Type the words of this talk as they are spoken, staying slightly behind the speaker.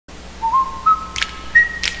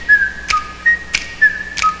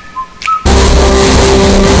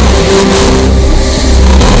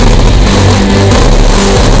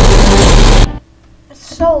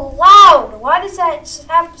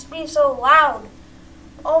be so loud.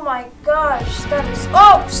 Oh my gosh, that is.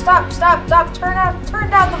 Oh, stop! Turn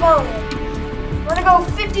down the volume. We're gonna go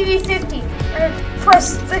 50v50. We're gonna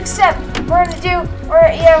press accept. We're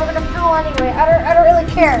gonna fill anyway. I don't really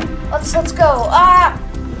care. Let's go.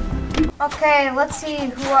 Okay, let's see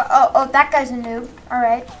who. Oh, that guy's a noob. All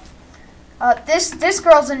right. This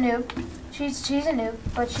girl's a noob. She's a noob,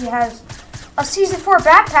 but she has a season 4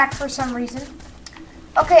 backpack for some reason.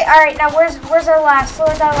 Okay, all right. Now where's our last?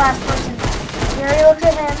 Where's our last person? We already looked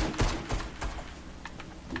at him.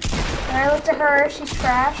 We already looked at her. She's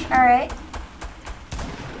trash. All right.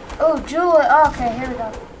 Oh, Julia. Oh, okay, here we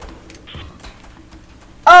go.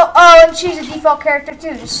 Oh, and she's a default character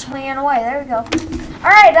too, just swinging away. There we go. All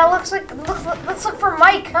right, now let's look for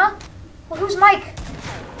Mike, huh? Well, who's Mike?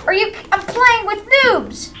 I'm playing with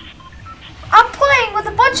noobs. I'm playing with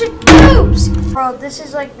a bunch of noobs. Bro, this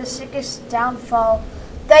is like the sickest downfall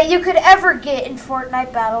that you could ever get in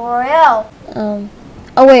Fortnite Battle Royale.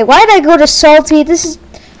 Oh wait, why did I go to Salty?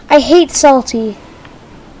 I hate Salty.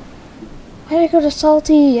 Why did I go to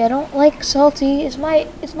Salty? I don't like Salty. Is my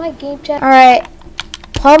game chat? All right,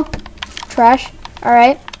 pump, trash. All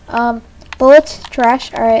right, bullets,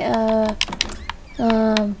 trash. All right,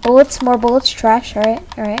 bullets, more bullets, trash. All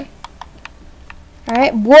right. All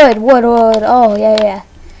right, wood. Oh yeah.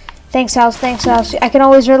 Thanks, House. I can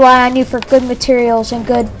always rely on you for good materials and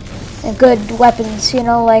good weapons. You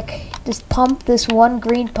know, like this pump, this one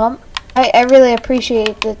green pump. I really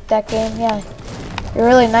appreciate that game. Yeah. You're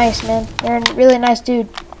really nice, man. You're a really nice dude.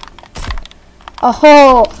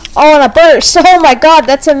 Oh, and a burst. Oh my god,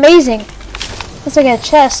 that's amazing. That's like a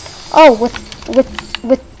chest. Oh, with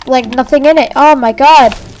like nothing in it. Oh my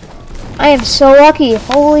god. I am so lucky.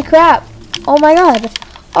 Holy crap. Oh my god.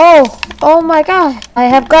 Oh my god. I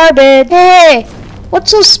have garbage. Hey,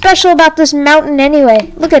 what's so special about this mountain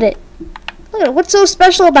anyway? Look at it. What's so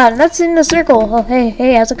special about it? That's in the circle. Oh,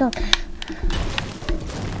 hey, how's it going?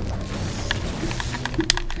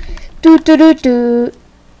 Do.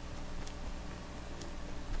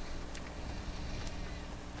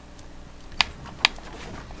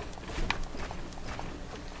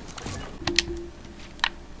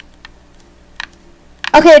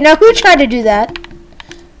 Okay, now who tried to do that?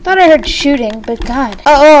 Thought I heard shooting, but God.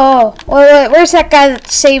 Oh. Wait, where's that guy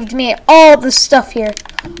that saved me all the stuff here?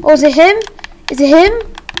 Oh, is it him?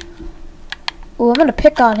 Oh, I'm gonna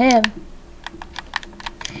pick on him.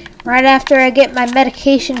 Right after I get my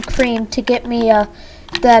medication cream to get me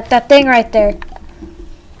that thing right there.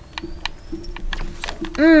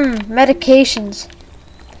 Medications.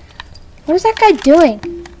 What is that guy doing?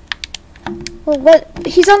 Well, what?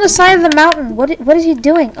 He's on the side of the mountain. What is he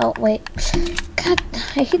doing? Oh wait. God,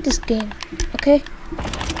 I hate this game. Okay.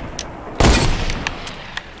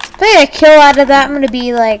 If I get a kill out of that, I'm gonna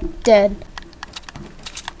be like dead.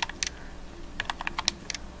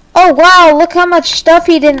 Oh wow, look how much stuff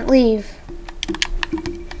he didn't leave.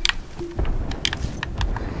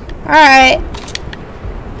 Alright.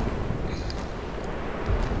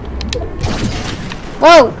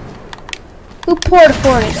 Whoa. Who poured?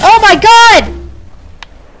 Oh my god!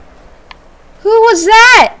 Who was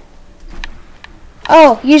that?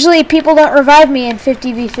 Oh, usually people don't revive me in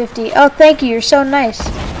 50v50. Oh, thank you, you're so nice.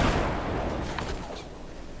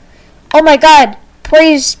 Oh my god.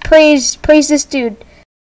 Praise this dude.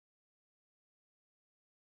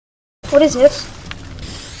 What is this?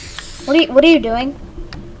 What are you doing?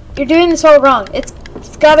 You're doing this all wrong. It's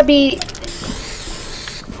gotta be.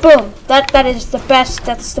 Boom. That is the best.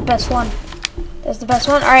 That's the best one. That's the best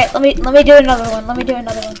one. All right. Let me do another one.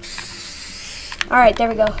 All right. There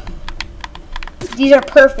we go. These are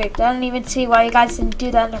perfect. I don't even see why you guys didn't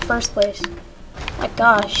do that in the first place. My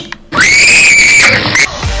gosh.